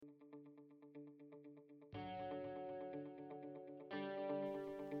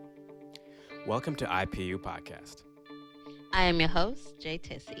Welcome to IPU Podcast. I am your host, Jay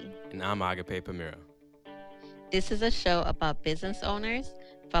Tissy. And I'm Agape Pamira. This is a show about business owners,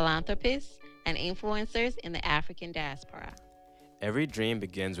 philanthropists, and influencers in the African diaspora. Every dream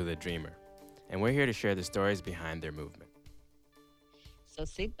begins with a dreamer, and we're here to share the stories behind their movement. So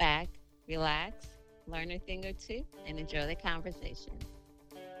sit back, relax, learn a thing or two, and enjoy the conversation.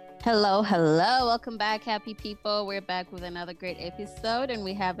 Hello. Welcome back, happy people. We're back with another great episode, and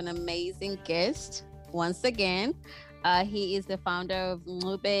we have an amazing guest once again. He is the founder of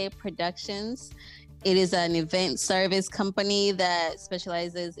Ncube Productions. It is an event service company that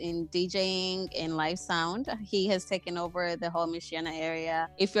specializes in DJing and live sound. He has taken over the whole Michiana area.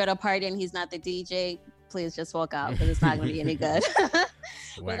 If you're at a party and he's not the DJ, please just walk out because it's not going to be any good.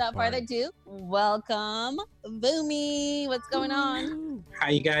 Without further ado, welcome, Vumile. What's going on? How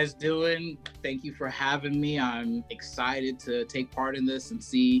you guys doing? Thank you for having me. I'm excited to take part in this and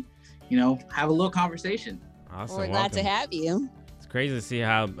see, have a little conversation. Awesome. We're glad to have you. It's crazy to see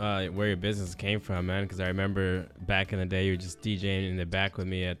how where your business came from, man, because I remember back in the day you were just DJing in the back with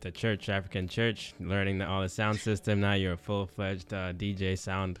me at the church, African church, learning all the sound system. Now you're a full-fledged DJ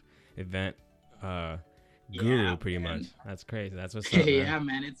sound event guru, pretty much. That's crazy. That's what's up, Yeah,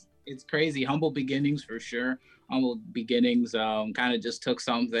 man. It's crazy. Humble beginnings for sure. Humble beginnings kind of just took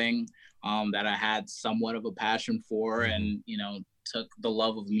something that I had somewhat of a passion for, and took the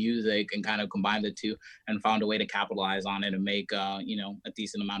love of music and kind of combined the two and found a way to capitalize on it and make a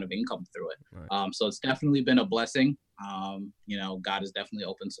decent amount of income through it. Right. So it's definitely been a blessing. God has definitely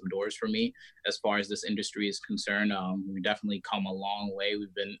opened some doors for me as far as this industry is concerned. We've definitely come a long way.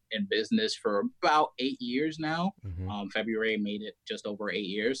 We've been in business for about 8 years now. February made it just over 8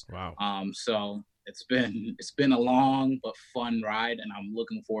 years. Wow. So it's been a long but fun ride, and I'm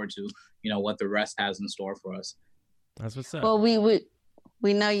looking forward to what the rest has in store for us. That's what's up. Well,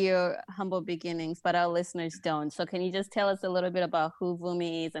 we know your humble beginnings, but our listeners don't. So can you just tell us a little bit about who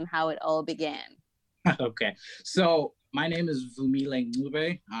Vumile is and how it all began? Okay, so my name is Vumile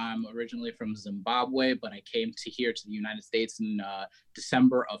Ncube. I'm originally from Zimbabwe, but I came to the United States in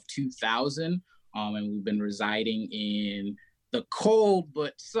December of 2000, and we've been residing in the cold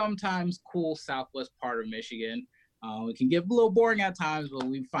but sometimes cool southwest part of Michigan. It can get a little boring at times, but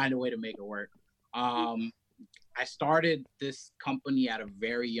we find a way to make it work. I started this company at a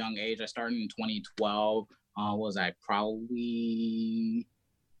very young age. I started in 2012. Was I probably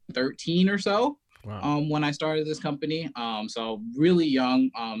 13 or so? Wow. When I started this company. So really young.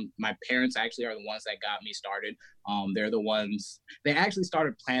 My parents actually are the ones that got me started. They actually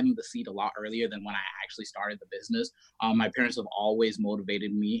started planting the seed a lot earlier than when I actually started the business. My parents have always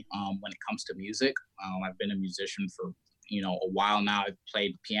motivated me when it comes to music. I've been a musician for a while now. I've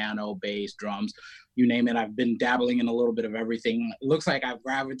played piano, bass, drums, you name it. I've been dabbling in a little bit of everything. It looks like I've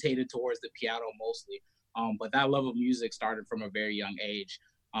gravitated towards the piano mostly. But that love of music started from a very young age.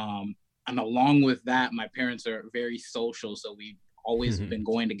 And along with that, my parents are very social. So we've always been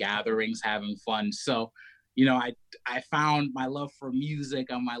going to gatherings, having fun. So, I found my love for music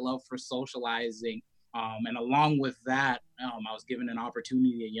and my love for socializing. And along with that, I was given an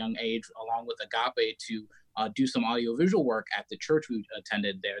opportunity at a young age, along with Agape, to do some audiovisual work at the church we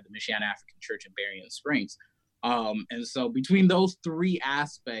attended there, the Michiana African Church in Berrien Springs. And so between those three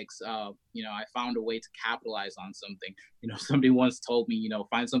aspects, I found a way to capitalize on something. Somebody once told me,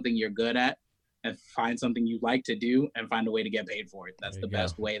 find something you're good at and find something you like to do and find a way to get paid for it. That's the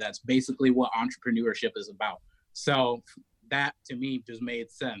best way. That's basically what entrepreneurship is about. So that to me just made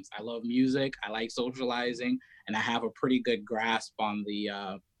sense. I love music. I like socializing, and I have a pretty good grasp on the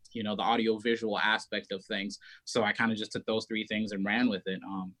audio visual aspect of things. So I kind of just took those three things and ran with it.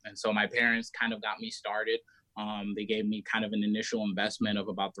 And so my parents kind of got me started. They gave me kind of an initial investment of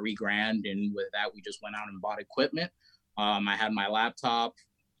about $3,000. And with that, we just went out and bought equipment. I had my laptop,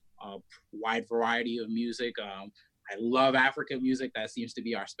 a wide variety of music. I love African music. That seems to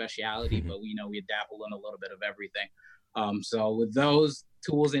be our specialty, but we dabble in a little bit of everything. So with those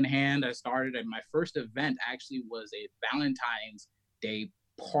tools in hand, I started, and my first event actually was a Valentine's Day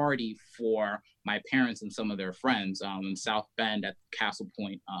party for my parents and some of their friends in South Bend at Castle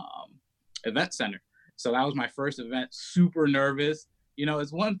Point Event Center. So that was my first event. Super nervous.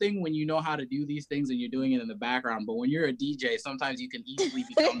 It's one thing when you know how to do these things and you're doing it in the background, but when you're a DJ, sometimes you can easily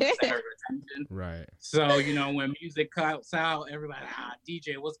become the center of attention. Right. So, when music cuts out, everybody,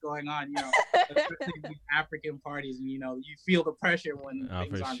 DJ, what's going on? Especially these African parties, and, you feel the pressure when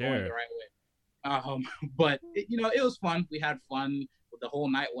things aren't going the right way. But, it was fun. We had fun. The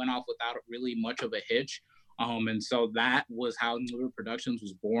whole night went off without really much of a hitch. And so that was how Ncube Productions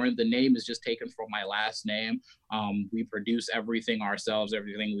was born. The name is just taken from my last name. We produce everything ourselves.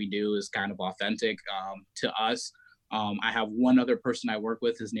 Everything we do is kind of authentic to us. I have one other person I work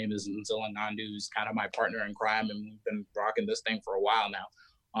with. His name is Ncube, who's kind of my partner in crime, and we've been rocking this thing for a while now.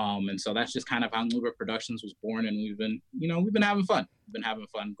 And so that's just kind of how Ncube Productions was born, and we've been having fun. We've been having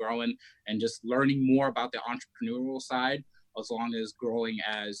fun growing and just learning more about the entrepreneurial side, as long as growing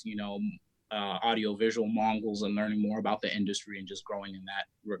as audio-visual Mongols and learning more about the industry and just growing in that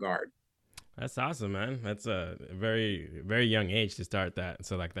regard. That's awesome, man. That's a very, very young age to start that.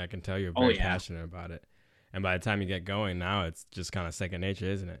 So like that can tell you're very passionate about it. And by the time you get going now, it's just kind of second nature,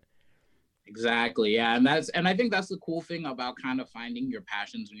 isn't it? Exactly. Yeah. And I think that's the cool thing about kind of finding your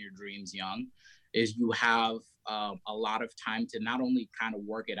passions and your dreams young, is you have a lot of time to not only kind of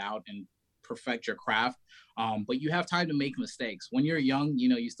work it out and perfect your craft, but you have time to make mistakes. When you're young,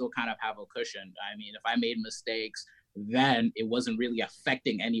 you still kind of have a cushion. I mean, if I made mistakes, then it wasn't really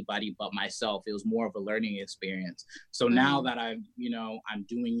affecting anybody but myself. It was more of a learning experience. So now that I'm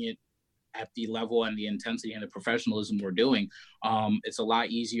doing it at the level and the intensity and the professionalism we're doing, it's a lot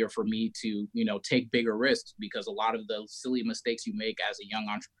easier for me to, take bigger risks, because a lot of the silly mistakes you make as a young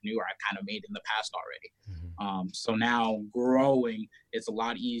entrepreneur, I kind of made in the past already. So now growing, it's a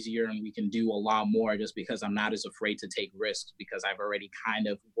lot easier, and we can do a lot more just because I'm not as afraid to take risks, because I've already kind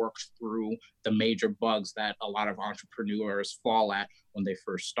of worked through the major bugs that a lot of entrepreneurs fall at when they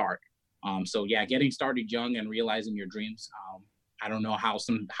first start. So yeah, getting started young and realizing your dreams, I don't know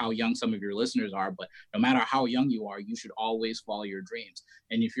how young some of your listeners are, but no matter how young you are, you should always follow your dreams.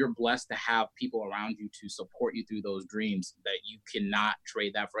 And if you're blessed to have people around you to support you through those dreams, that you cannot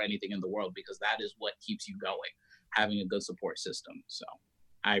trade that for anything in the world, because that is what keeps you going, having a good support system. So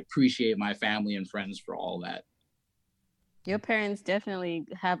I appreciate my family and friends for all that. Your parents definitely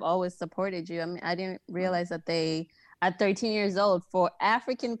have always supported you. I mean, I didn't realize that they, at 13 years old, for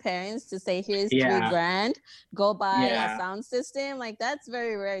African parents to say, here's $3,000, go buy a sound system, like that's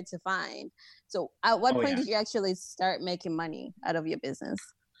very rare to find. So at what point did you actually start making money out of your business?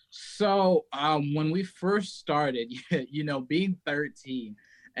 So when we first started, being 13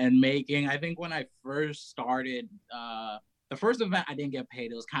 and making, I think when I first started, the first event I didn't get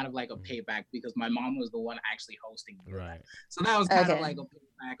paid. It was kind of like a payback, because my mom was the one actually hosting the event. So that was kind of like a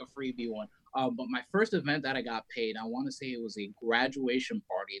payback, a freebie one. But my first event that I got paid, I want to say it was a graduation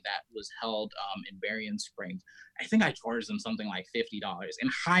party that was held in Berrien Springs. I think I charged them something like $50. In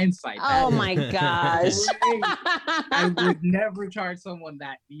hindsight, my gosh. I would never charge someone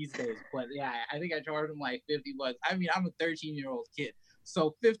that these days. But yeah, I think I charged them like $50. I mean, I'm a 13-year-old kid.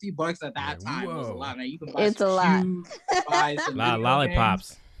 So $50 at that time was a lot, man. You can buy some shoes, buy some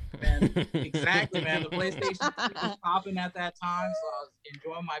lollipops. Man, exactly, man. The PlayStation was popping at that time, so I was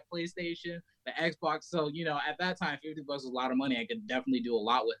enjoying my PlayStation, the Xbox. So at that time, $50 was a lot of money. I could definitely do a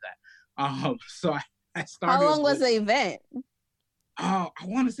lot with that. So I started. How long was the event? I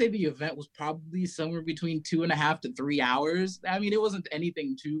want to say the event was probably somewhere between 2.5 to 3 hours. I mean, it wasn't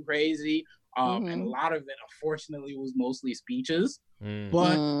anything too crazy. And a lot of it, unfortunately, was mostly speeches.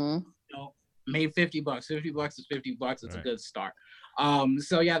 But made $50. $50 is $50. It's a good start.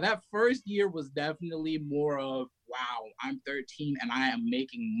 So yeah, that first year was definitely more of, wow, I'm 13 and I am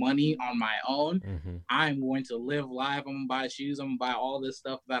making money on my own. I'm going to live life. I'm gonna buy shoes. I'm gonna buy all this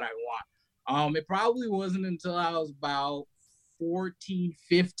stuff that I want. It probably wasn't until I was about 14,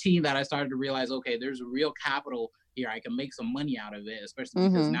 15 that I started to realize, okay, there's a real capital here. I can make some money out of it, especially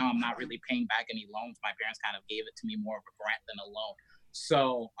because now I'm not really paying back any loans. My parents kind of gave it to me more of a grant than a loan.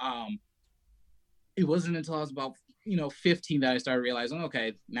 So it wasn't until I was about 15 that I started realizing,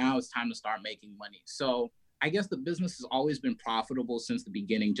 okay, now it's time to start making money. So I guess the business has always been profitable since the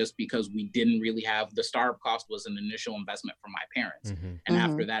beginning, just because we didn't really have, the startup cost was an initial investment from my parents. And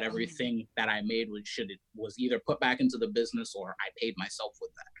after that, everything that I made was either put back into the business or I paid myself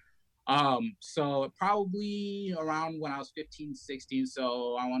with that. So probably around when I was 15, 16,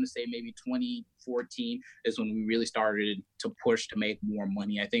 so I want to say maybe 2014 is when we really started to push to make more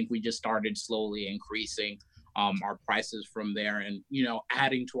money. I think we just started slowly increasing our prices from there, and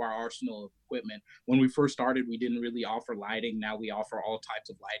adding to our arsenal of equipment. When we first started, we didn't really offer lighting. Now we offer all types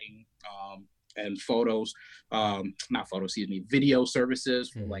of lighting and video services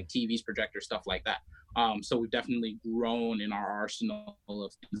for like TVs, projectors, stuff like that. So we've definitely grown in our arsenal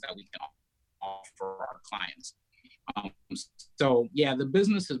of things that we can offer our clients. So yeah, the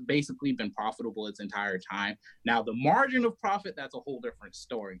business has basically been profitable its entire time. Now the margin of profit, that's a whole different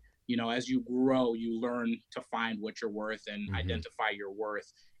story. as you grow, you learn to find what you're worth and identify your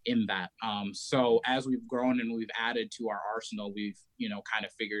worth in that. So as we've grown and we've added to our arsenal, we've, kind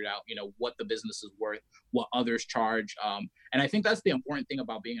of figured out, what the business is worth, what others charge. And I think that's the important thing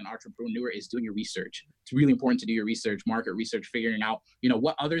about being an entrepreneur is doing your research. It's really important to do your research, market research, figuring out,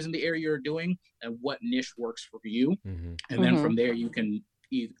 what others in the area are doing and what niche works for you. And then from there, you can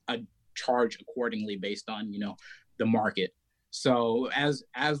charge accordingly based on, the market. So as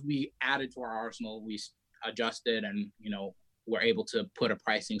we added to our arsenal, we adjusted and, we're able to put a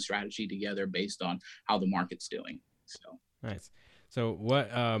pricing strategy together based on how the market's doing. So nice. So what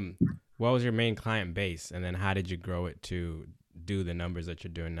was your main client base, and then how did you grow it to do the numbers that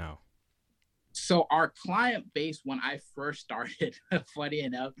you're doing now? So our client base when I first started, funny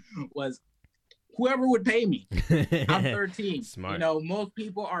enough, was whoever would pay me. I'm 13. Smart. Most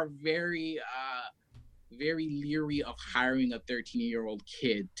people are very leery of hiring a 13-year-old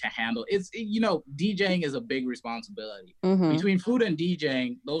kid to handle. DJing is a big responsibility. Between food and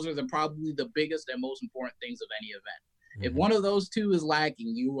DJing, those are probably the biggest and most important things of any event. If one of those two is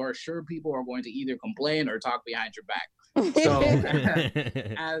lacking, you are sure people are going to either complain or talk behind your back. So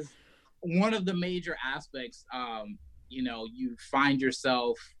as one of the major aspects, you find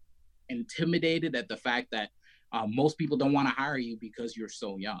yourself intimidated at the fact that most people don't want to hire you because you're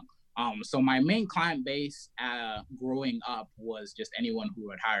so young. So my main client base growing up was just anyone who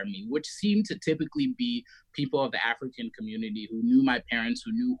would hire me, which seemed to typically be people of the African community who knew my parents,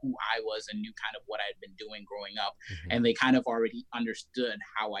 who knew who I was and knew kind of what I'd been doing growing up. And they kind of already understood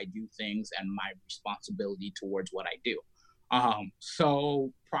how I do things and my responsibility towards what I do.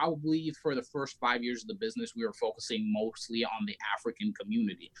 So probably for the first 5 years of the business, we were focusing mostly on the African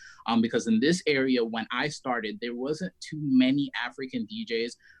community, because in this area, when I started, there wasn't too many African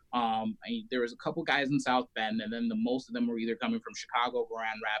DJs. There was a couple guys in South Bend, and then most of them were either coming from Chicago,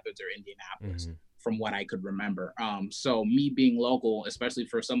 Grand Rapids, or Indianapolis, from what I could remember. So me being local, especially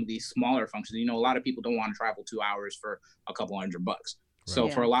for some of these smaller functions, a lot of people don't want to travel 2 hours for a couple $100. So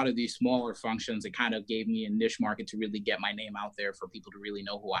for a lot of these smaller functions, it kind of gave me a niche market to really get my name out there for people to really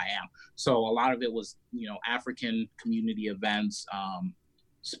know who I am. So a lot of it was, African community events,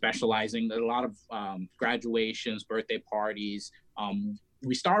 specializing in a lot of graduations, birthday parties.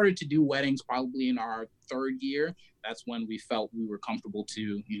 We started to do weddings probably in our third year. That's when we felt we were comfortable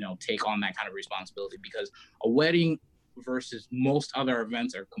to, take on that kind of responsibility, because a wedding versus most other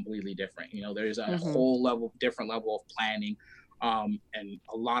events are completely different. There's a whole different level of planning. And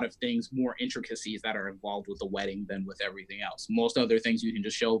a lot of things, more intricacies that are involved with the wedding than with everything else. Most other things you can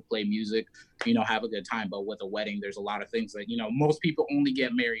just show, play music, have a good time. But with a wedding, there's a lot of things that, most people only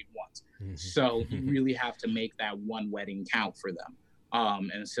get married once. So you really have to make that one wedding count for them.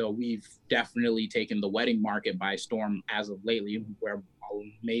 And so we've definitely taken the wedding market by storm as of lately, where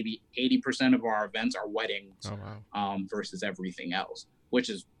maybe 80% of our events are weddings versus everything else,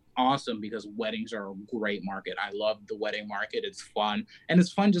 which is awesome because weddings are a great market. I love the wedding market. It's fun. And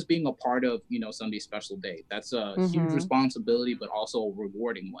it's fun just being a part of, somebody's special day. That's a huge responsibility, but also a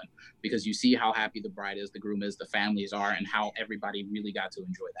rewarding one, because you see how happy the bride is, the groom is, the families are, and how everybody really got to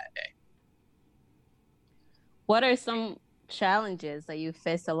enjoy that day. What are some challenges that you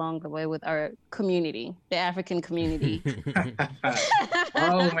faced along the way with our community, the African community?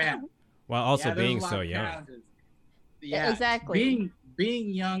 Oh, man. While also being so young. Yeah, exactly.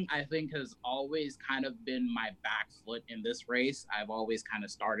 Being young, I think, has always kind of been my back foot in this race. I've always kind of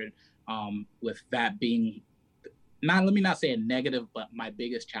started with that being, let me not say a negative, but my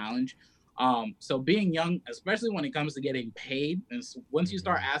biggest challenge. So being young, especially when it comes to getting paid, and once you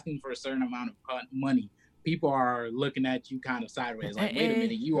start asking for a certain amount of money, people are looking at you kind of sideways, like, wait a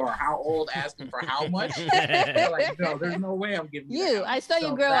minute, you are how old, asking for how much? They're like, no, there's no way I'm giving you. I saw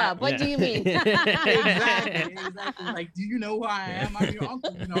you grow up. What do you mean? Exactly. Like, do you know who I am? I'm your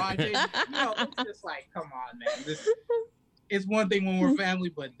uncle. It's just like, come on, man. It's one thing when we're family,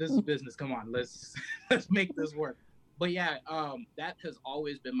 but this is business. Come on, let's make this work. But yeah, that has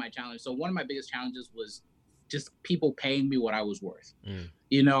always been my challenge. So one of my biggest challenges was just people paying me what I was worth.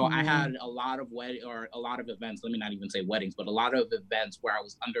 I had a lot of events, let me not even say weddings, but a lot of events where I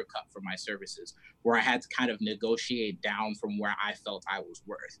was undercut for my services, where I had to kind of negotiate down from where I felt I was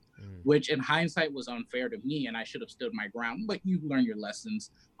worth, which in hindsight was unfair to me, and I should have stood my ground. But you learn your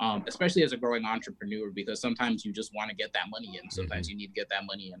lessons, especially as a growing entrepreneur, because sometimes you just want to get that money in. Sometimes you need to get that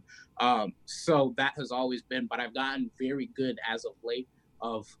money in. So that has always been, but I've gotten very good as of late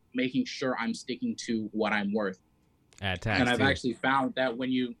of making sure I'm sticking to what I'm worth. And I've actually found that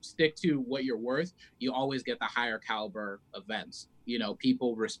when you stick to what you're worth, you always get the higher caliber events.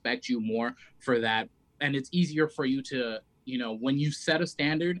 People respect you more for that. And it's easier for you to, when you set a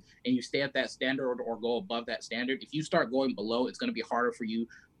standard and you stay at that standard or go above that standard, if you start going below, it's going to be harder for you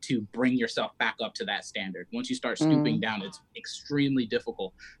to bring yourself back up to that standard. Once you start stooping down, it's extremely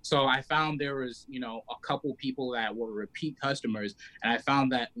difficult. So I found there was, a couple people that were repeat customers. And I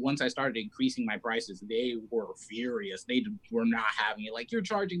found that once I started increasing my prices, they were furious. They were not having it. Like, you're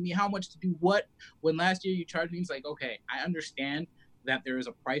charging me how much to do what? When last year you charged me, it's like, okay, I understand that there is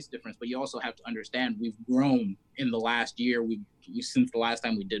a price difference, but you also have to understand we've grown in the last year. Since the last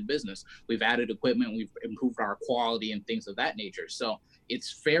time we did business, we've added equipment, we've improved our quality and things of that nature. So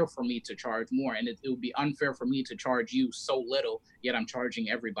it's fair for me to charge more, and it would be unfair for me to charge you so little, yet I'm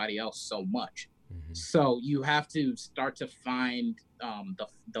charging everybody else so much. So you have to start to find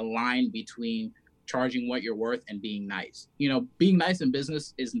the line between charging what you're worth and being nice. Being nice in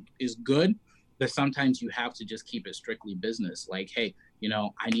business is good, but sometimes you have to just keep it strictly business. Like, hey,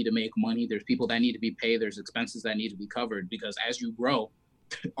 I need to make money. There's people that need to be paid. There's expenses that need to be covered, because as you grow,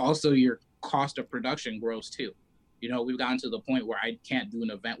 also your cost of production grows too. We've gotten to the point where I can't do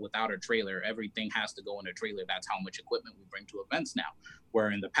an event without a trailer. Everything has to go in a trailer. That's how much equipment we bring to events now. Where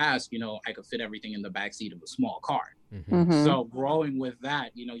in the past, I could fit everything in the backseat of a small car. So growing with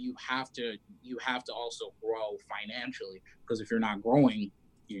that, you have to also grow financially, because if you're not growing,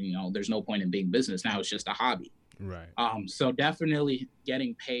 there's no point in being business. Now it's just a hobby. Right. So definitely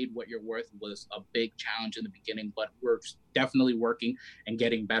getting paid what you're worth was a big challenge in the beginning, but we're definitely working and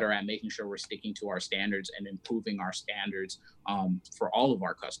getting better at making sure we're sticking to our standards and improving our standards for all of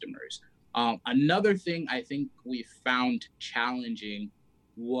our customers. Another thing I think we found challenging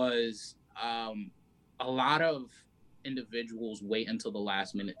was a lot of individuals wait until the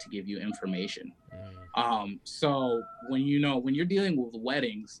last minute to give you information. So when you're dealing with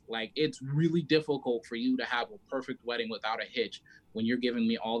weddings, like, it's really difficult for you to have a perfect wedding without a hitch when you're giving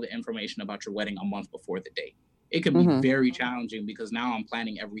me all the information about your wedding a month before the date. It can be very challenging, because now I'm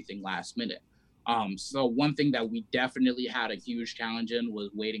planning everything last minute. So one thing that we definitely had a huge challenge in was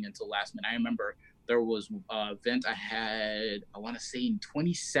waiting until last minute. I remember there was an event I had, I want to say in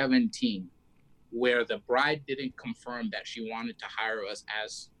 2017, where the bride didn't confirm that she wanted to hire us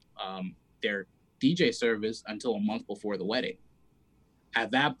as their DJ service until a month before the wedding.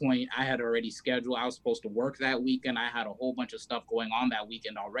 At that point, I had already scheduled, I was supposed to work that weekend. I had a whole bunch of stuff going on that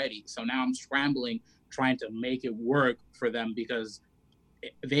weekend already. So now I'm scrambling, trying to make it work for them, because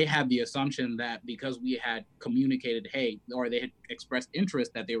they had the assumption that because we had communicated, hey, or they had expressed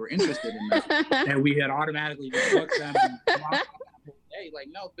interest that they were interested in us, and we had automatically just booked them and hey, like,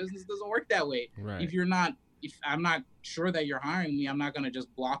 no, business doesn't work that way. Right. If I'm not sure that you're hiring me, I'm not going to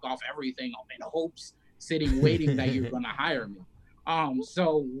just block off everything in hopes, sitting, waiting that you're going to hire me.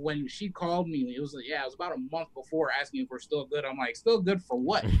 So when she called me, it was about a month before, asking if we're still good. I'm like, still good for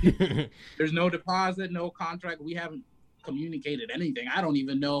what? There's no deposit, no contract. We haven't communicated anything. I don't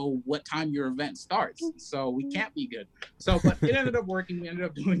even know what time your event starts. So we can't be good. But it ended up working. We ended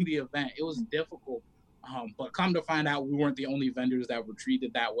up doing the event. It was difficult. But come to find out, we weren't the only vendors that were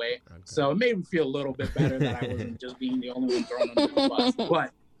treated that way. Okay. So it made me feel a little bit better that I wasn't just being the only one thrown under the bus.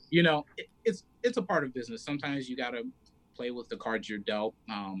 But, it's a part of business. Sometimes you got to play with the cards you're dealt.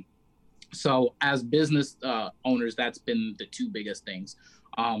 So as business owners, that's been the two biggest things.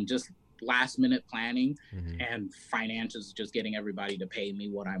 Just last minute planning and financials, just getting everybody to pay me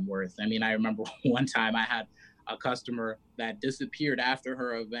what I'm worth. I mean, I remember one time I had a customer that disappeared after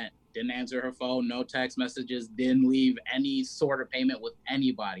her event, didn't answer her phone, no text messages, didn't leave any sort of payment with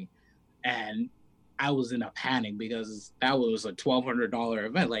anybody. And I was in a panic, because that was a $1,200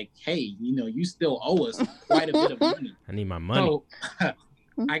 event. Like, hey, you still owe us quite a bit of money. I need my money. So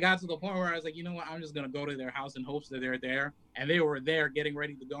I got to the point where I was like, you know what, I'm just going to go to their house in hopes that they're there. And they were there getting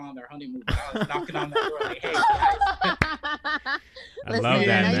ready to go on their honeymoon. But I was knocking on that door like, hey, guys. I love that,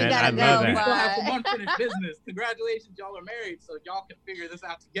 man. I love that. We still have some unfinished business. Congratulations, y'all are married, so y'all can figure this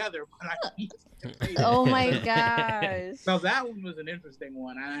out together. But I need to pay. Oh my gosh. So that one was an interesting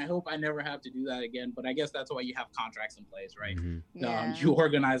one, and I hope I never have to do that again. But I guess that's why you have contracts in place, right? You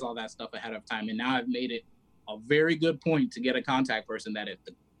organize all that stuff ahead of time, and now I've made it a very good point to get a contact person that if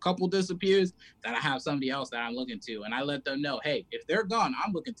the couple disappears, that I have somebody else that I'm looking to, and I let them know, hey, if they're gone,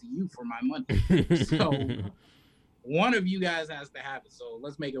 I'm looking to you for my money. So one of you guys has to have it, so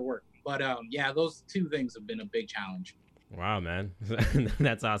let's make it work. But those two things have been a big challenge. Wow, man.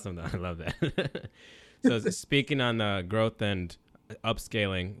 That's awesome though. I love that. So speaking on growth and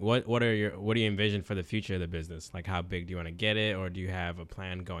upscaling, what do you envision for the future of the business? Like, how big do you want to get it, or do you have a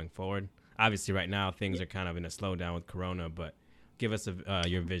plan going forward? Obviously right now things are kind of in a slowdown with Corona, but give us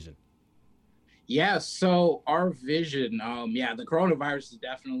your vision. Yeah, so our vision, the coronavirus has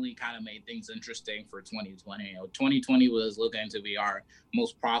definitely kind of made things interesting for 2020. 2020 was looking to be our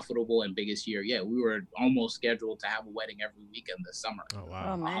most profitable and biggest year. Yeah, we were almost scheduled to have a wedding every weekend this summer. Oh Oh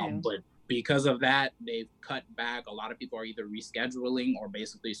wow. man. But because of that, they've cut back. A lot of people are either rescheduling or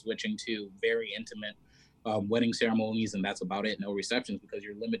basically switching to very intimate wedding ceremonies, and that's about it. No receptions because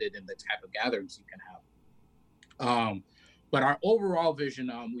you're limited in the type of gatherings you can have. But our overall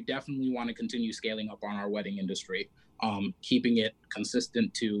vision, we definitely want to continue scaling up on our wedding industry, keeping it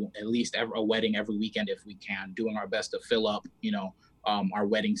consistent to at least a wedding every weekend if we can, doing our best to fill up, our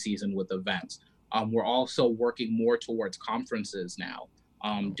wedding season with events. We're also working more towards conferences now,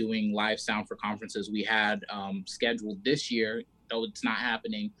 doing live sound for conferences. We had scheduled this year, though it's not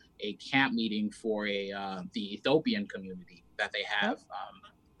happening, a camp meeting for the Ethiopian community that they have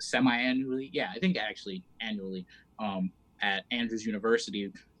semi-annually. Yeah, I think actually annually at Andrews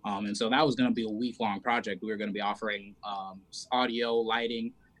University. And so that was going to be a week-long project. We were going to be offering audio,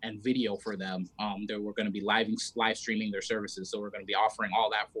 lighting, and video for them. They were going to be live streaming their services. So we're going to be offering all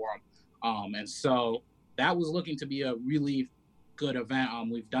that for them. And so that was looking to be a really good event.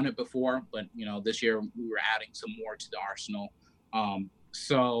 We've done it before, but this year we were adding some more to the arsenal.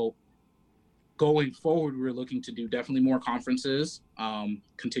 So going forward, we're looking to do definitely more conferences,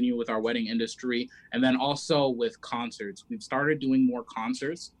 continue with our wedding industry, and then also with concerts. We've started doing more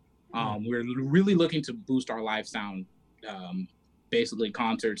concerts. We're really looking to boost our live sound, basically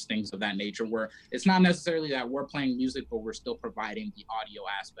concerts, things of that nature, where it's not necessarily that we're playing music, but we're still providing the audio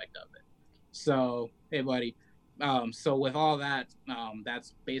aspect of it. So, hey, buddy. So with all that,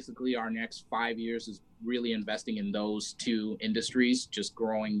 that's basically our next 5 years is really investing in those two industries, just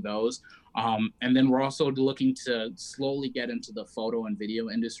growing those. And then we're also looking to slowly get into the photo and video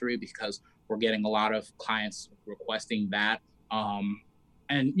industry because we're getting a lot of clients requesting that.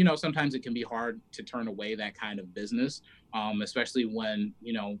 And, sometimes it can be hard to turn away that kind of business, especially when,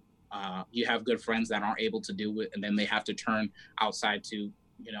 you have good friends that aren't able to do it and then they have to turn outside to,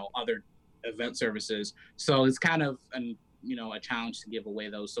 other event services. So it's kind of a challenge to give away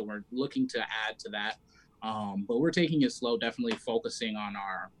those. So we're looking to add to that. But we're taking it slow, definitely focusing on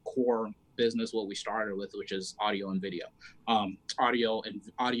our core business, what we started with, which is audio and video,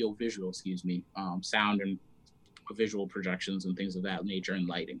 audio visual, sound and visual projections and things of that nature and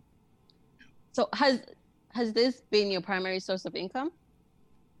lighting. So has this been your primary source of income?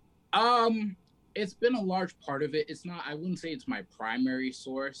 It's been a large part of it. It's not, I wouldn't say it's my primary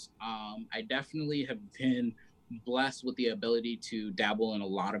source. I definitely have been blessed with the ability to dabble in a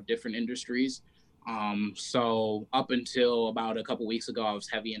lot of different industries. So up until about a couple weeks ago, I was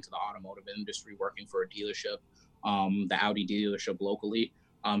heavy into the automotive industry, working for a dealership, the Audi dealership locally.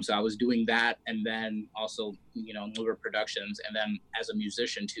 So I was doing that, and then also, Ncube Productions, and then as a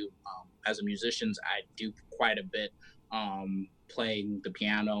musician too. As a musician, I do quite a bit, playing the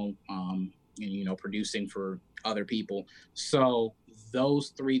piano, and producing for other people. So those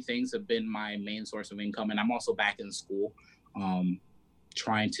three things have been my main source of income, and I'm also back in school,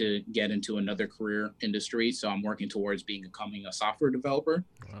 trying to get into another career industry. So I'm working towards becoming a software developer.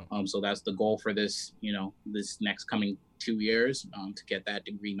 Wow. So that's the goal for this, this next coming 2 years, to get that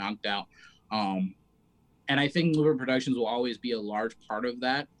degree knocked out. And I think Ncube Productions will always be a large part of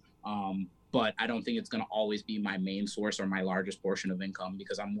that. But I don't think it's going to always be my main source or my largest portion of income,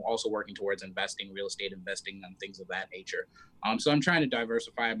 because I'm also working towards real estate investing and things of that nature. So I'm trying to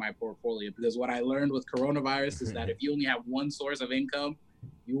diversify my portfolio, because what I learned with coronavirus is that if you only have one source of income,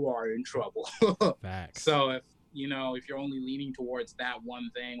 you are in trouble. Facts. So if you're only leaning towards that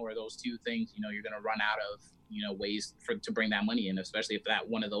one thing or those two things, you're going to run out of, ways to bring that money in, especially if that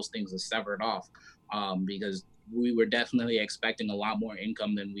one of those things is severed off. Because we were definitely expecting a lot more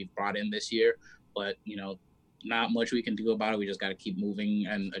income than we've brought in this year, but not much we can do about it. We just got to keep moving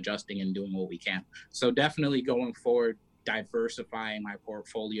and adjusting and doing what we can. So definitely going forward, diversifying my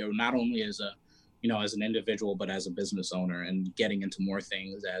portfolio, not only as as an individual, but as a business owner, and getting into more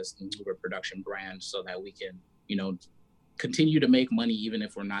things as the Ncube production brand, so that we can, continue to make money even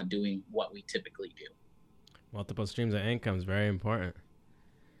if we're not doing what we typically do. Multiple streams of income is very important.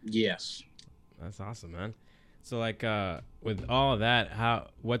 Yes. That's awesome, man. So with all of that, how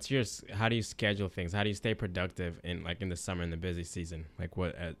do you schedule things? How do you stay productive in the summer and the busy season?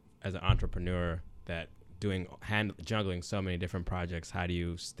 As an entrepreneur that juggling so many different projects, how do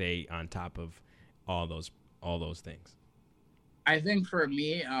you stay on top of all those things? I think for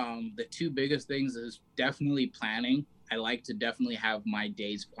me, the two biggest things is definitely planning. I like to definitely have my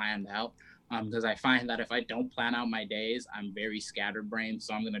days planned out. Because I find that if I don't plan out my days, I'm very scatterbrained.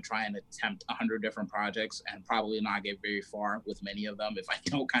 So I'm going to try and attempt 100 different projects and probably not get very far with many of them if I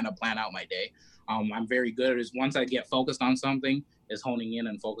don't kind of plan out my day. I'm very good at it. Once I get focused on something, is honing in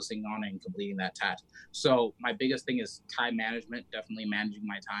and focusing on it and completing that task. So my biggest thing is time management, definitely managing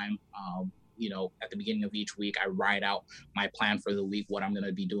my time. At the beginning of each week, I write out my plan for the week, what I'm going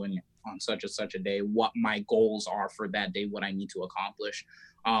to be doing on such and such a day, what my goals are for that day, what I need to accomplish.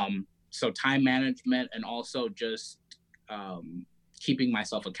 So time management, and also just keeping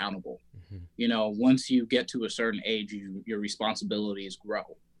myself accountable. Once you get to a certain age, your responsibilities grow.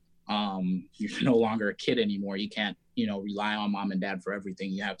 You're no longer a kid anymore. You can't, rely on mom and dad for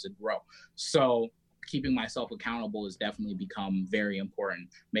everything. You have to grow. So keeping myself accountable has definitely become very important,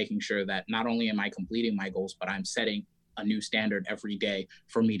 making sure that not only am I completing my goals, but I'm setting a new standard every day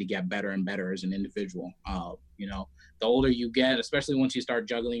for me to get better and better as an individual. The older you get, especially once you start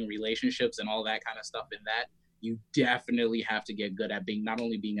juggling relationships and all that kind of stuff in that, you definitely have to get good at not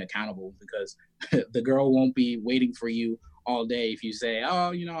only being accountable, because the girl won't be waiting for you all day if you say,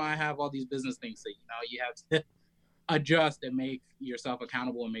 oh, I have all these business things. So, you have to adjust and make yourself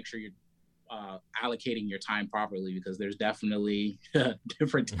accountable and make sure you're allocating your time properly, because there's definitely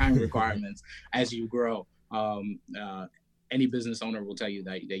different time requirements as you grow. Any business owner will tell you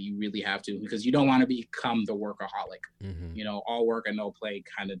that you really have to, because you don't want to become the workaholic. All work and no play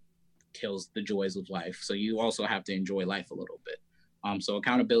kind of kills the joys of life. So you also have to enjoy life a little bit. So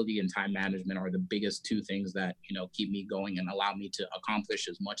accountability and time management are the biggest two things that, keep me going and allow me to accomplish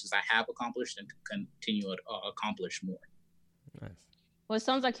as much as I have accomplished and to continue to accomplish more. Nice. Well, it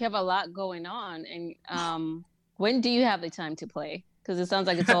sounds like you have a lot going on. And when do you have the time to play? Because it sounds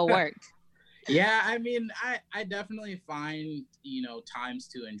like it's all work. Yeah, I mean, I definitely find, times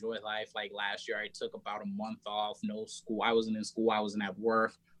to enjoy life. Like last year, I took about a month off, no school. I wasn't in school. I wasn't at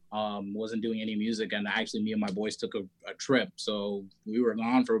work. Wasn't doing any music. And actually, me and my boys took a trip. So we were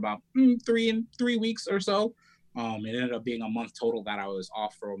gone for about 3 weeks or so. It ended up being a month total that I was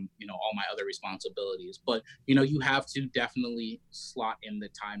off from, all my other responsibilities. But, you have to definitely slot in the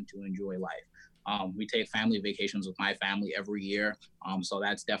time to enjoy life. We take family vacations with my family every year. So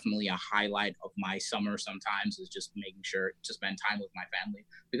that's definitely a highlight of my summer sometimes, is just making sure to spend time with my family.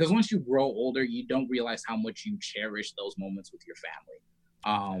 Because once you grow older, you don't realize how much you cherish those moments with your family.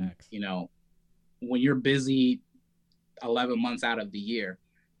 When you're busy 11 months out of the year,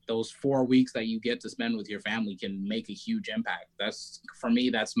 those 4 weeks that you get to spend with your family can make a huge impact. For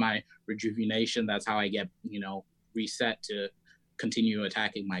me, that's my rejuvenation. That's how I get, reset to continue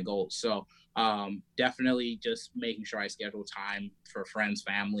attacking my goals. So definitely just making sure I schedule time for friends,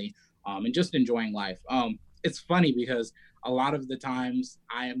 family, and just enjoying life. It's funny because a lot of the times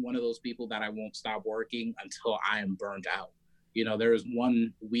I am one of those people that I won't stop working until I am burnt out. There was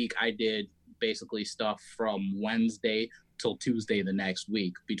 1 week I did basically stuff from Wednesday till Tuesday the next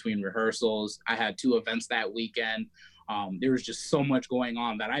week between rehearsals. I had 2 events that weekend. There was just so much going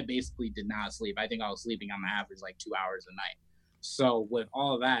on that I basically did not sleep. I think I was sleeping on the average like 2 hours a night. So with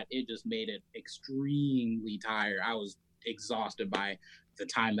all of that, it just made it extremely tired. I was exhausted by the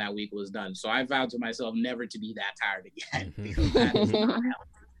time that week was done. So I vowed to myself never to be that tired again, because that is not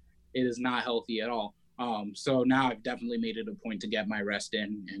healthy. It is not healthy at all. So now I've definitely made it a point to get my rest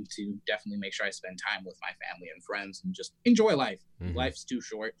in and to definitely make sure I spend time with my family and friends and just enjoy life. Life's too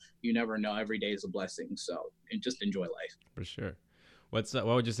short. You never know. Every day is a blessing. So just enjoy life. For sure. What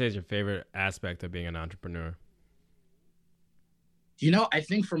would you say is your favorite aspect of being an entrepreneur? I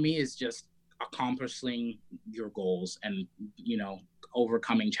think for me, it's just accomplishing your goals and,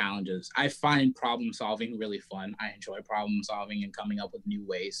 overcoming challenges. I find problem solving really fun. I enjoy problem solving and coming up with new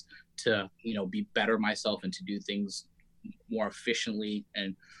ways to, be better myself and to do things more efficiently.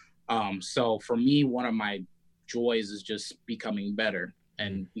 And so for me, one of my joys is just becoming better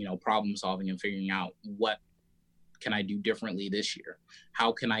and, problem solving and figuring out what can I do differently this year?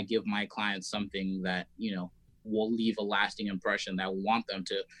 How can I give my clients something that, will leave a lasting impression, that will want them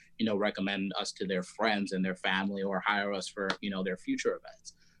to, recommend us to their friends and their family, or hire us for, their future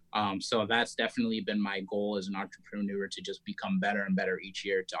events. So that's definitely been my goal as an entrepreneur, to just become better and better each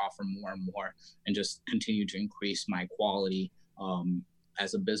year, to offer more and more, and just continue to increase my quality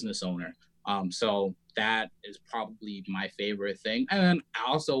as a business owner. So that is probably my favorite thing. And then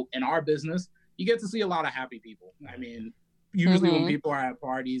also in our business, you get to see a lot of happy people. I mean, usually when people are at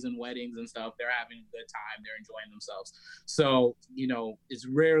parties and weddings and stuff, they're having a good time, they're enjoying themselves. So, it's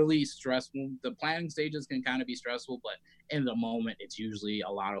rarely stressful. The planning stages can kind of be stressful, but in the moment, it's usually a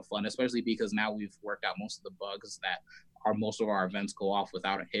lot of fun, especially because now we've worked out most of the bugs that most of our events go off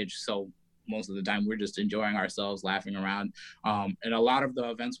without a hitch. So most of the time we're just enjoying ourselves, laughing around. And a lot of the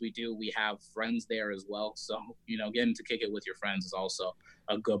events we do, we have friends there as well. So, getting to kick it with your friends is also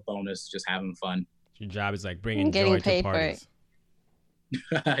a good bonus, just having fun. Your job is like bringing Getting joy to paid for parties.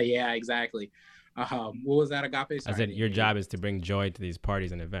 Yeah, exactly. What was that, Agape? Sorry, I said your job is to bring joy to these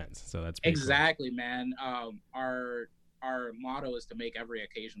parties and events. So that's pretty exactly, cool. Man. Our motto is to make every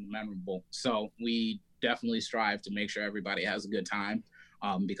occasion memorable. So we definitely strive to make sure everybody has a good time.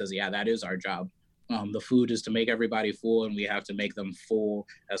 Because that is our job. The food is to make everybody full, and we have to make them full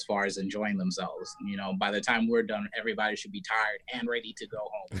as far as enjoying themselves. By the time we're done, everybody should be tired and ready to go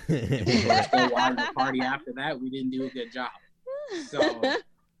home. If we were still wanting to party after that, we didn't do a good job. So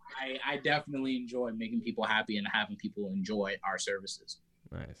I definitely enjoy making people happy and having people enjoy our services.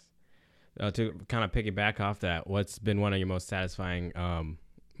 Nice. To kind of piggyback off that, what's been one of your most satisfying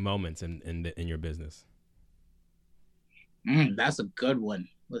moments in your business? That's a good one.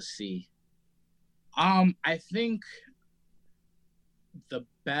 Let's see. I think the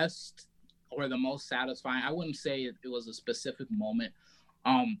best or the most satisfying, I wouldn't say it was a specific moment.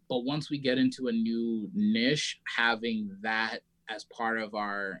 But once we get into a new niche, having that as part of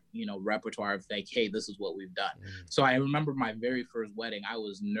our, repertoire of like, hey, this is what we've done. So I remember my very first wedding, I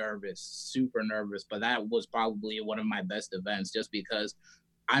was nervous, super nervous, but that was probably one of my best events just because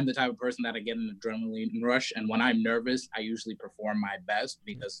I'm the type of person that I get an adrenaline rush. And when I'm nervous, I usually perform my best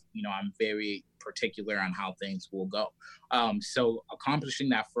because, I'm very particular on how things will go. So accomplishing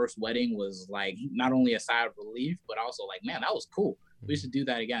that first wedding was like, not only a sigh of relief, but also like, man, that was cool. We should do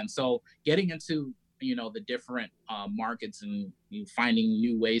that again. So getting into, the different markets and finding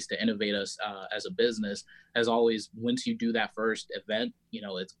new ways to innovate us as a business, as always, once you do that first event,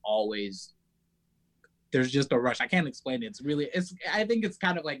 it's always, there's just a rush. I can't explain it. I think it's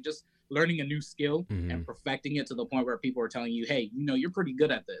kind of like just learning a new skill and perfecting it to the point where people are telling you, hey, you're pretty good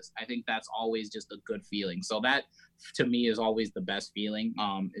at this. I think that's always just a good feeling. So that to me is always the best feeling,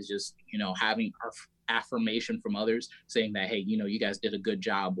 is just, having our affirmation from others saying that, hey, you guys did a good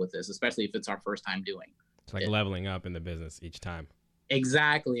job with this, especially if it's our first time doing. It's like leveling up in the business each time.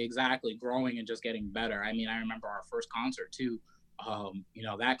 Exactly. Growing and just getting better. I mean, I remember our first concert too.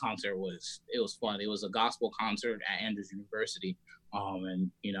 That concert was fun. It was a gospel concert at Andrews University.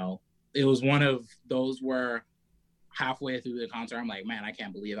 And it was one of those where halfway through the concert, I'm like, man, I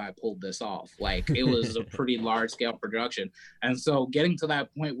can't believe I pulled this off. Like, it was a pretty large scale production. And so getting to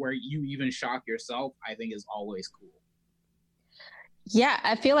that point where you even shock yourself, I think is always cool. Yeah,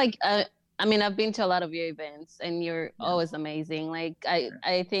 I feel like, I've been to a lot of your events and you're always amazing. Like,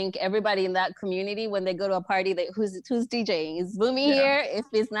 I think everybody in that community, when they go to a party, who's DJing? Is Vumi here? If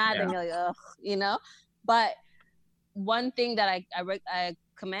it's not, then you're like, ugh, But one thing that I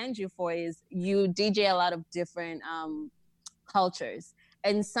commend you for is you DJ a lot of different cultures,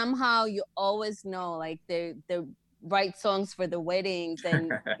 and somehow you always know like the right songs for the weddings,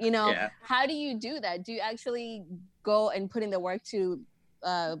 and how do you do that? Do you actually go and put in the work to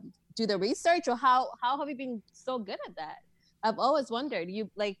do the research, or how have you been so good at that? I've always wondered.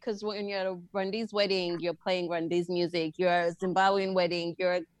 You like, because when you're at a Rwandese wedding, you're playing Rwandese music. You're at a Zimbabwean wedding,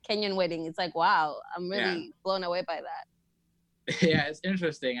 you're a Kenyan wedding. It's like, wow, I'm really blown away by that. Yeah, it's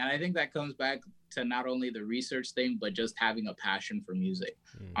interesting. And I think that comes back to not only the research thing, but just having a passion for music.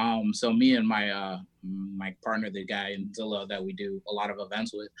 So me and my my partner, the guy in Zilla that we do a lot of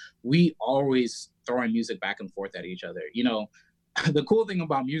events with, we always throwing music back and forth at each other. The cool thing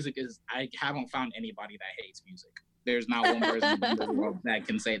about music is I haven't found anybody that hates music. There's not one person in the world that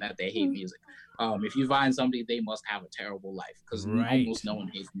can say that they hate music. If you find somebody, they must have a terrible life, because almost no one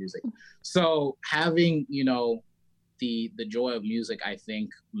hates music. So having, the joy of music, I think,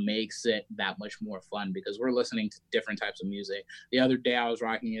 makes it that much more fun, because we're listening to different types of music. The other day I was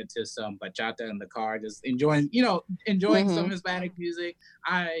rocking it to some bachata in the car, just enjoying some Hispanic music.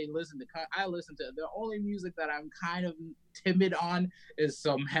 I listen to the only music that I'm kind of timid on is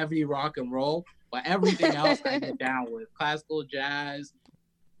some heavy rock and roll, but everything else I get down with. Classical, jazz,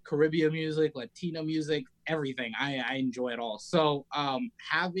 Caribbean music, Latino music, everything. I enjoy it all. So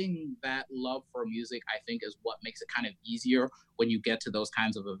having that love for music, I think, is what makes it kind of easier when you get to those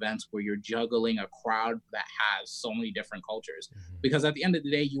kinds of events where you're juggling a crowd that has so many different cultures. Because at the end of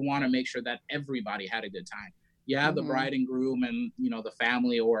the day, you want to make sure that everybody had a good time. The bride and groom and, the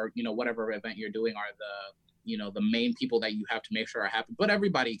family, or, whatever event you're doing are the main people that you have to make sure are happy. But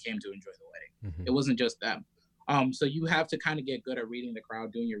everybody came to enjoy the wedding. It wasn't just them. So you have to kind of get good at reading the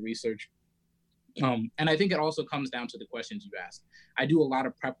crowd, doing your research. And I think it also comes down to the questions you ask. I do a lot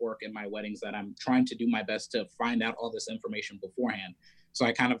of prep work in my weddings that I'm trying to do my best to find out all this information beforehand. So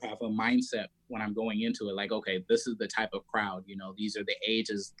I kind of have a mindset when I'm going into it, like, okay, this is the type of crowd, these are the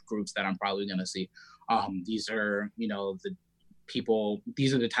ages groups that I'm probably going to see. These are, the people,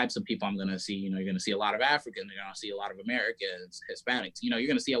 these are the types of people I'm going to see. You're going to see a lot of Africans, you're going to see a lot of Americans, Hispanics, you're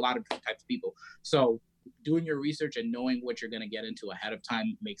going to see a lot of different types of people. So doing your research and knowing what you're going to get into ahead of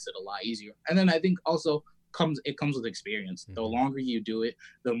time makes it a lot easier. And then I think also comes with experience. The longer you do it,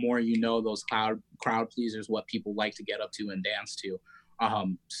 the more those crowd pleasers, what people like to get up to and dance to.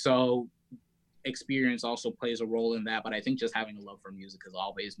 So experience also plays a role in that, but I think just having a love for music has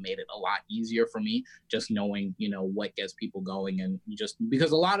always made it a lot easier for me, just knowing what gets people going, and just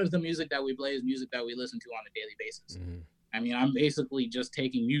because a lot of the music that we play is music that we listen to on a daily basis. I mean, I'm basically just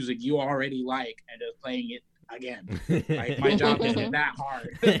taking music you already like and just playing it again. Like, my job isn't that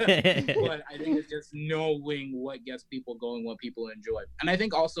hard. But I think it's just knowing what gets people going, what people enjoy. And I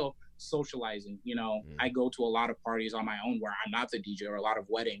think also socializing, I go to a lot of parties on my own where I'm not the DJ, or a lot of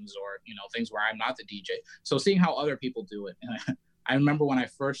weddings, or things where I'm not the DJ. So seeing how other people do it. I remember when I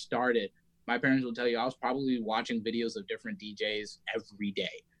first started, my parents will tell you I was probably watching videos of different DJs every day.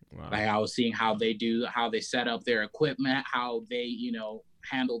 Wow. Like, I was seeing how they set up their equipment, how they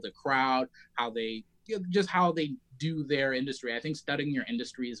handle the crowd, how they do their industry. I think studying your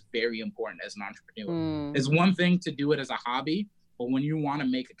industry is very important as an entrepreneur. It's one thing to do it as a hobby, but when you want to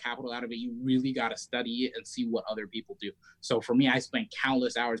make a capital out of it, you really got to study it and see what other people do. So for me, I spent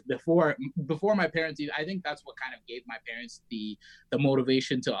countless hours before my parents. I think that's what kind of gave my parents the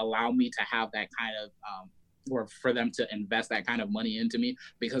motivation to allow me to have that kind of or for them to invest that kind of money into me,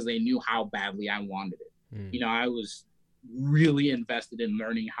 because they knew how badly I wanted it. I was really invested in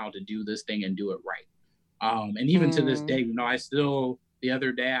learning how to do this thing and do it right. And even to this day, the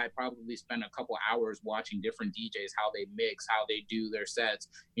other day, I probably spent a couple hours watching different DJs, how they mix, how they do their sets,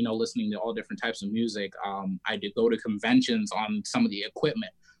 listening to all different types of music. I did go to conventions on some of the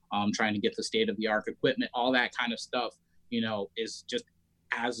equipment, trying to get the state-of-the-art equipment. All that kind of stuff, is just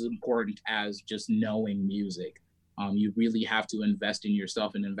as important as just knowing music. You really have to invest in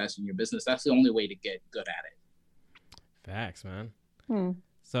yourself and invest in your business. That's the only way to get good at it. Facts, man.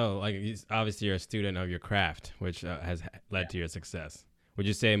 So, like, obviously you're a student of your craft, which has led to your success. Would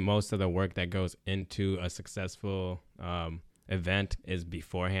you say most of the work that goes into a successful event is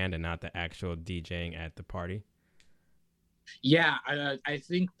beforehand and not the actual DJing at the party? Yeah, I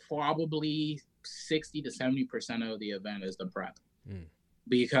think probably 60 to 70% of the event is the prep.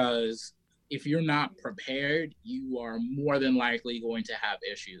 Because if you're not prepared, you are more than likely going to have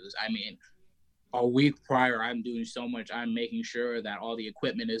issues. I mean, a week prior, I'm doing so much. I'm making sure that all the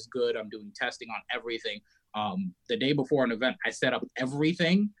equipment is good. I'm doing testing on everything. The day before an event, I set up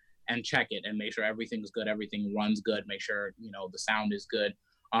everything and check it and make sure everything's good. Everything runs good. Make sure, the sound is good.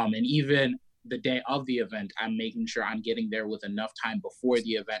 And even the day of the event, I'm making sure I'm getting there with enough time before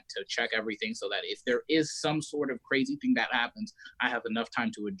the event to check everything, so that if there is some sort of crazy thing that happens, I have enough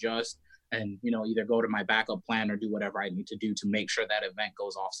time to adjust and, either go to my backup plan or do whatever I need to do to make sure that event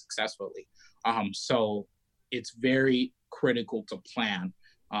goes off successfully. So it's very critical to plan,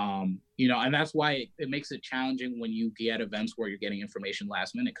 and that's why it makes it challenging when you get events where you're getting information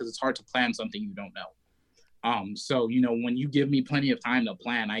last minute, because it's hard to plan something you don't know. So, when you give me plenty of time to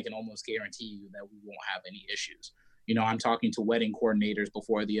plan, I can almost guarantee you that we won't have any issues. I'm talking to wedding coordinators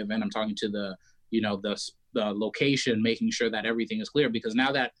before the event. I'm talking to the location, making sure that everything is clear, because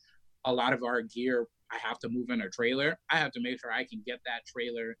now that a lot of our gear, I have to move in a trailer, I have to make sure I can get that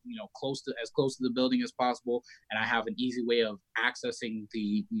trailer, close to the building as possible. And I have an easy way of accessing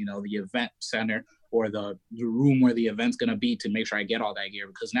the event center or the room where the event's going to be, to make sure I get all that gear,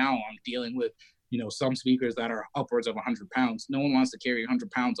 because now I'm dealing with some speakers that are upwards of 100 pounds. No one wants to carry 100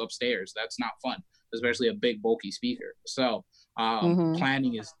 pounds upstairs. That's not fun, especially a big, bulky speaker. So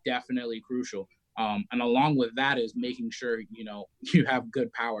planning is definitely crucial. And along with that is making sure, you have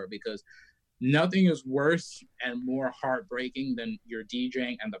good power, because nothing is worse and more heartbreaking than your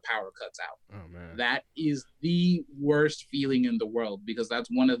DJing and the power cuts out. Oh, man. That is the worst feeling in the world, because that's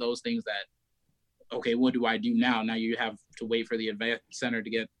one of those things that, okay, what do I do now? Now you have to wait for the event center to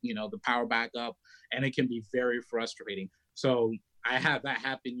get, the power back up, and it can be very frustrating. So I had that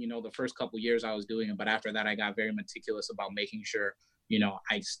happen, the first couple of years I was doing it, but after that I got very meticulous about making sure,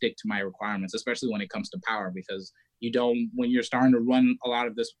 I stick to my requirements, especially when it comes to power, because when you're starting to run a lot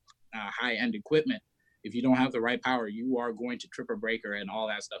of this high-end equipment, if you don't have the right power, you are going to trip a breaker and all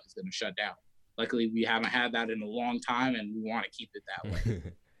that stuff is going to shut down. Luckily, we haven't had that in a long time, and we want to keep it that way.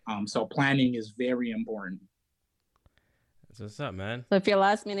 So planning is very important. That's what's up, man. So if you're a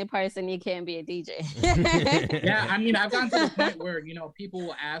last minute person, you can't be a DJ. Yeah, I mean, I've gotten to the point where, people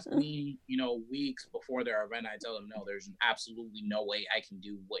will ask me, weeks before their event. I tell them, no, there's absolutely no way I can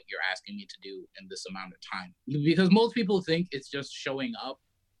do what you're asking me to do in this amount of time. Because most people think it's just showing up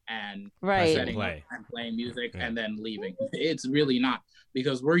and setting up and playing music and then leaving. It's really not,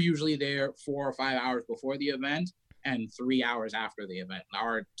 because we're usually there 4 or 5 hours before the event and 3 hours after the event.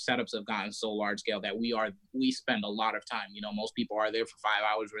 Our setups have gotten so large scale that we spend a lot of time. Most people are there for 5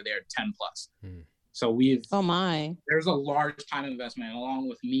 hours. We're there 10 plus. So there's a large time investment along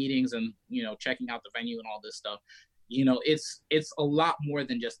with meetings and, checking out the venue and all this stuff. It's a lot more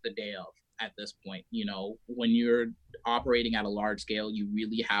than just the day of at this point. When you're operating at a large scale, you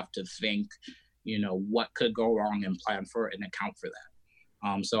really have to think, what could go wrong and plan for it and account for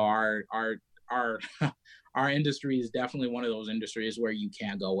that. So our industry is definitely one of those industries where you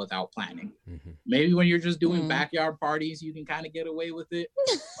can't go without planning. Maybe when you're just doing backyard parties, you can kind of get away with it.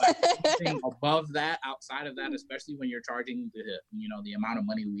 But anything above that, outside of that, especially when you're charging the amount of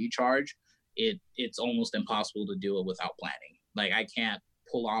money we charge, it's almost impossible to do it without planning. Like, I can't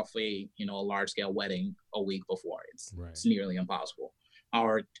pull off a large scale wedding a week before. It's nearly impossible,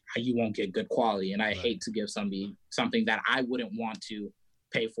 or you won't get good quality. And I hate to give somebody something that I wouldn't want to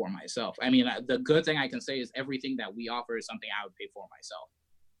pay for myself. I mean, the good thing I can say is everything that we offer is something I would pay for myself.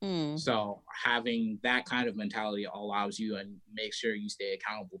 So having that kind of mentality allows you and makes sure you stay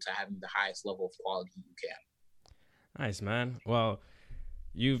accountable to having the highest level of quality you can. Nice, man. Well,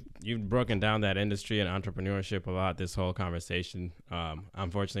 you've broken down that industry and entrepreneurship a lot this whole conversation.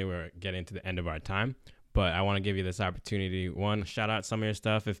 Unfortunately, we're getting to the end of our time, but I want to give you this opportunity. One, shout out some of your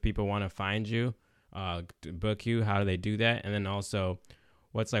stuff if people want to find you, to book you. How do they do that? And then also,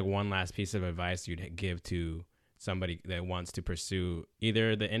 what's like one last piece of advice you'd give to somebody that wants to pursue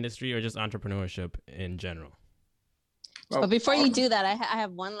either the industry or just entrepreneurship in general? But before you do that, I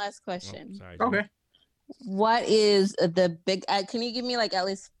have one last question. Sorry, okay. What is the big? Can you give me like at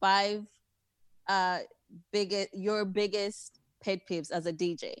least 5 your biggest pet peeves as a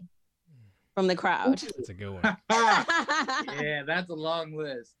DJ from the crowd? That's a good one. Yeah, that's a long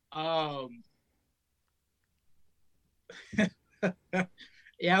list.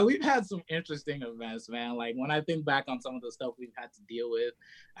 Yeah, we've had some interesting events, man. Like, when I think back on some of the stuff we've had to deal with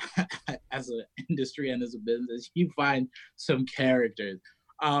as an industry and as a business, you find some characters.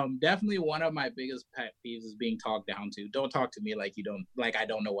 Definitely one of my biggest pet peeves is being talked down to. Don't talk to me like I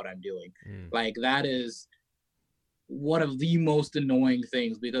don't know what I'm doing. Like, that is one of the most annoying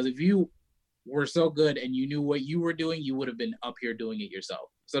things, because if you were so good and you knew what you were doing, you would have been up here doing it yourself.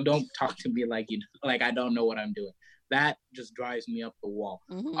 So don't talk to me like I don't know what I'm doing. That just drives me up the wall.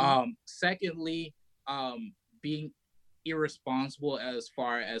 Secondly, being irresponsible as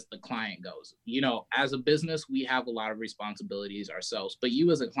far as the client goes. As a business, we have a lot of responsibilities ourselves, but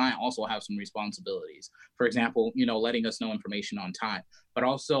you as a client also have some responsibilities. For example, letting us know information on time, but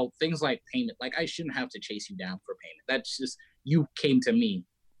also things like payment. Like, I shouldn't have to chase you down for payment. That's just, you came to me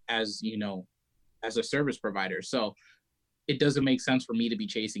as a service provider. So it doesn't make sense for me to be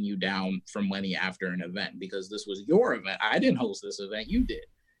chasing you down for money after an event, because this was your event. I didn't host this event, you did.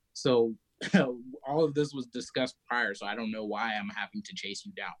 So all of this was discussed prior, so I don't know why I'm having to chase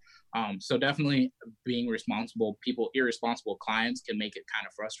you down. So definitely being responsible. Irresponsible clients can make it kind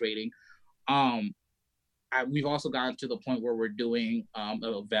of frustrating. We've also gotten to the point where we're doing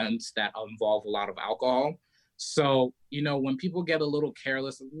events that involve a lot of alcohol. So, when people get a little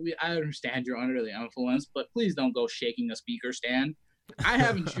careless, I understand you're under the influence, but please don't go shaking a speaker stand. I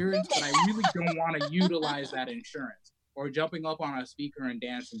have insurance, but I really don't want to utilize that insurance, or jumping up on a speaker and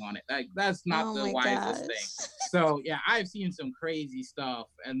dancing on it. Like, that's not the wisest thing. So, yeah, I've seen some crazy stuff,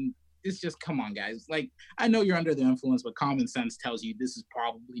 and it's just, come on, guys. Like, I know you're under the influence, but common sense tells you this is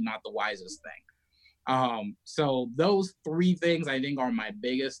probably not the wisest thing. So those 3 things, I think, are my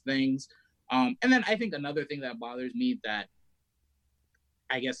biggest things. And then I think another thing that bothers me that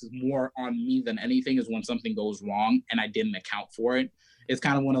I guess is more on me than anything is when something goes wrong and I didn't account for it. It's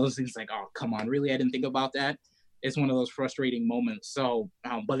kind of one of those things like, oh, come on, really? I didn't think about that. It's one of those frustrating moments. So,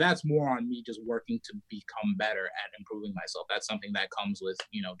 but that's more on me just working to become better at improving myself. That's something that comes with,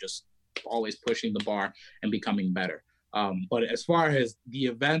 just always pushing the bar and becoming better. But as far as the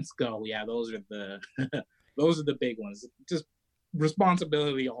events go, yeah, those are the big ones. Just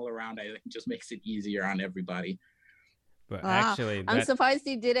responsibility all around, I think, just makes it easier on everybody. But actually, I'm surprised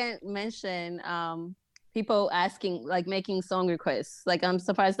you didn't mention people asking, like, making song requests. Like, I'm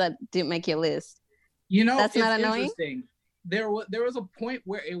surprised that didn't make your list. That's not annoying. Interesting. There was a point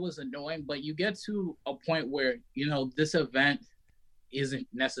where it was annoying, but you get to a point where this event isn't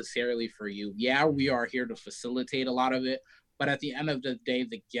necessarily for you. Yeah, we are here to facilitate a lot of it, but at the end of the day,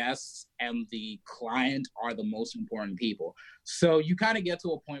 the guests and the client are the most important people. So you kind of get to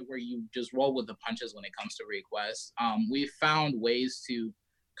a point where you just roll with the punches when it comes to requests. We found ways to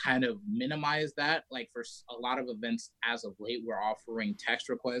kind of minimize that. Like for a lot of events as of late, we're offering text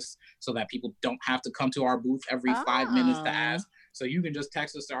requests so that people don't have to come to our booth every 5 minutes to ask. So you can just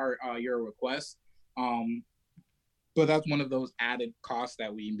text us your request. But that's one of those added costs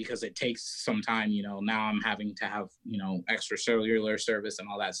that because it takes some time, now I'm having to have, extra cellular service and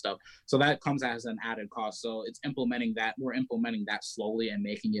all that stuff. So that comes as an added cost. So it's implementing that. We're implementing that slowly and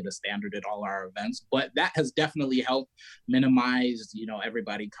making it a standard at all our events. But that has definitely helped minimize,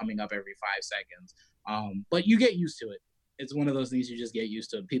 everybody coming up every 5 seconds. But you get used to it. It's one of those things you just get used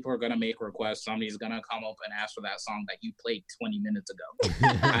to. People are going to make requests. Somebody's going to come up and ask for that song that you played 20 minutes ago.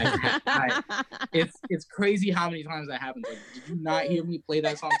 It's crazy how many times that happens. Like, did you not hear me play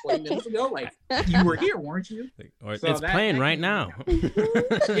that song 20 minutes ago? Like, you were here, weren't you? Or so it's playing right now.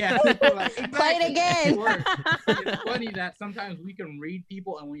 Yeah. Like, exactly. Play it again. It's funny that sometimes we can read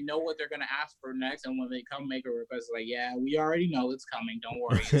people and we know what they're going to ask for next. And when they come make a request, like, yeah, we already know it's coming. Don't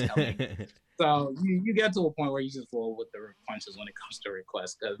worry, it's coming. So you get to a point where you just roll with the punches when it comes to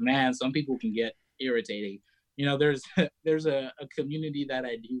requests. Because, man, some people can get irritating. There's a community that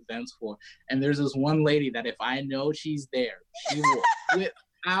I do events for. And there's this one lady that if I know she's there, she will,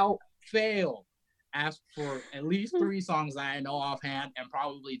 without fail, ask for at least 3 songs that I know offhand and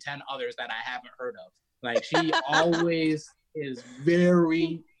probably 10 others that I haven't heard of. Like, she always is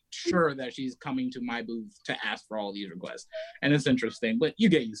very sure that she's coming to my booth to ask for all these requests, and it's interesting, but you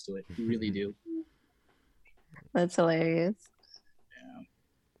get used to it. You really do. That's hilarious.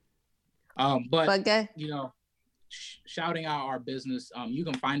 Yeah. But shouting out our business, you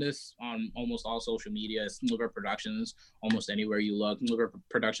can find us on almost all social media. It's Liver Productions, almost anywhere you look.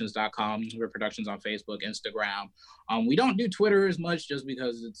 liverproductions.com, Liver Productions on Facebook, Instagram. We don't do Twitter as much just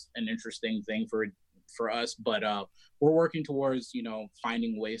because it's an interesting thing for us, but we're working towards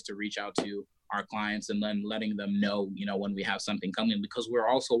finding ways to reach out to our clients and then letting them know when we have something coming, because we're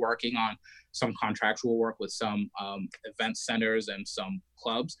also working on some contractual work with some event centers and some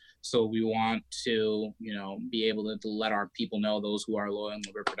clubs. So we want to be able to let our people know, those who are loyal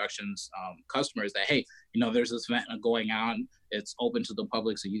Liver Productions customers, that hey, there's this event going on, it's open to the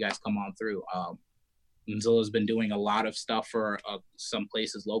public, so you guys come on through. Zilla's been doing a lot of stuff for some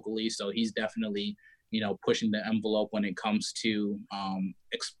places locally, so he's definitely pushing the envelope when it comes to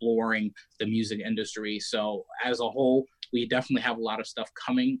exploring the music industry. So as a whole, we definitely have a lot of stuff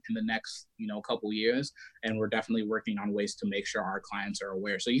coming in the next, couple years, and we're definitely working on ways to make sure our clients are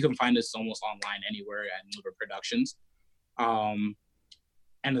aware. So you can find us almost online anywhere at Liver Productions. And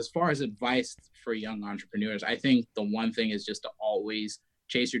as far as advice for young entrepreneurs, I think the one thing is just to always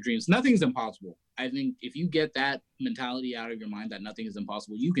chase your dreams. Nothing's impossible. I think if you get that mentality out of your mind that nothing is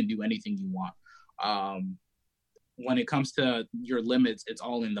impossible, you can do anything you want. When it comes to your limits, it's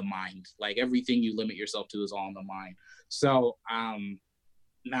all in the mind. Like, everything you limit yourself to is all in the mind. So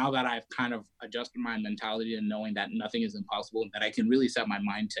now that I've kind of adjusted my mentality and knowing that nothing is impossible, that I can really set my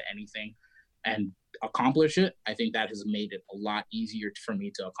mind to anything and accomplish it, I think that has made it a lot easier for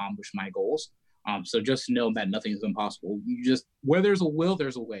me to accomplish my goals. So just know that nothing is impossible. Where there's a will,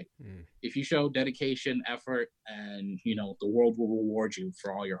 there's a way. If you show dedication, effort, and the world will reward you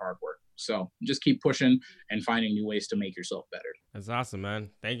for all your hard work. So just keep pushing and finding new ways to make yourself better. That's awesome, man.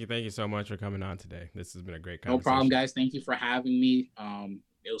 Thank you so much for coming on today. This has been a great conversation. No problem, guys. Thank you for having me.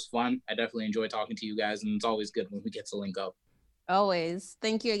 It was fun. I definitely enjoy talking to you guys, and it's always good when we get to link up. Always.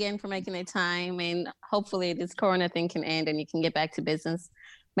 Thank you again for making the time, and hopefully this Corona thing can end and you can get back to business.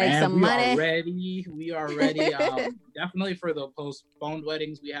 Make some money. We are ready. Definitely for the postponed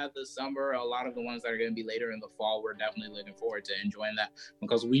weddings we had this summer, a lot of the ones that are going to be later in the fall, we're definitely looking forward to enjoying that,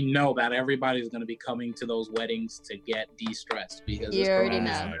 because we know that everybody's going to be coming to those weddings to get de-stressed, because you already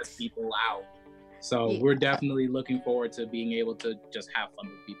know, stress people out. So we're definitely looking forward to being able to just have fun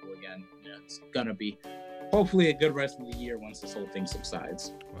with people again. It's going to be hopefully a good rest of the year once this whole thing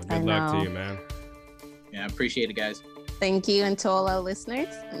subsides. Well, good luck to you, man. Yeah, I appreciate it, guys. Thank you, and to all our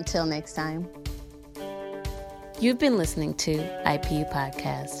listeners, until next time. You've been listening to IPU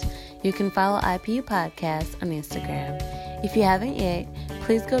Podcast. You can follow IPU Podcast on Instagram. If you haven't yet,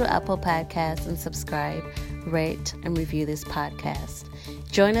 please go to Apple Podcasts and subscribe, rate, and review this podcast.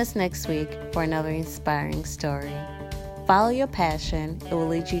 Join us next week for another inspiring story. Follow your passion. It will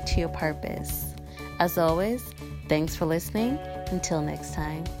lead you to your purpose. As always, thanks for listening. Until next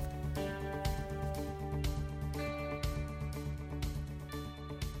time.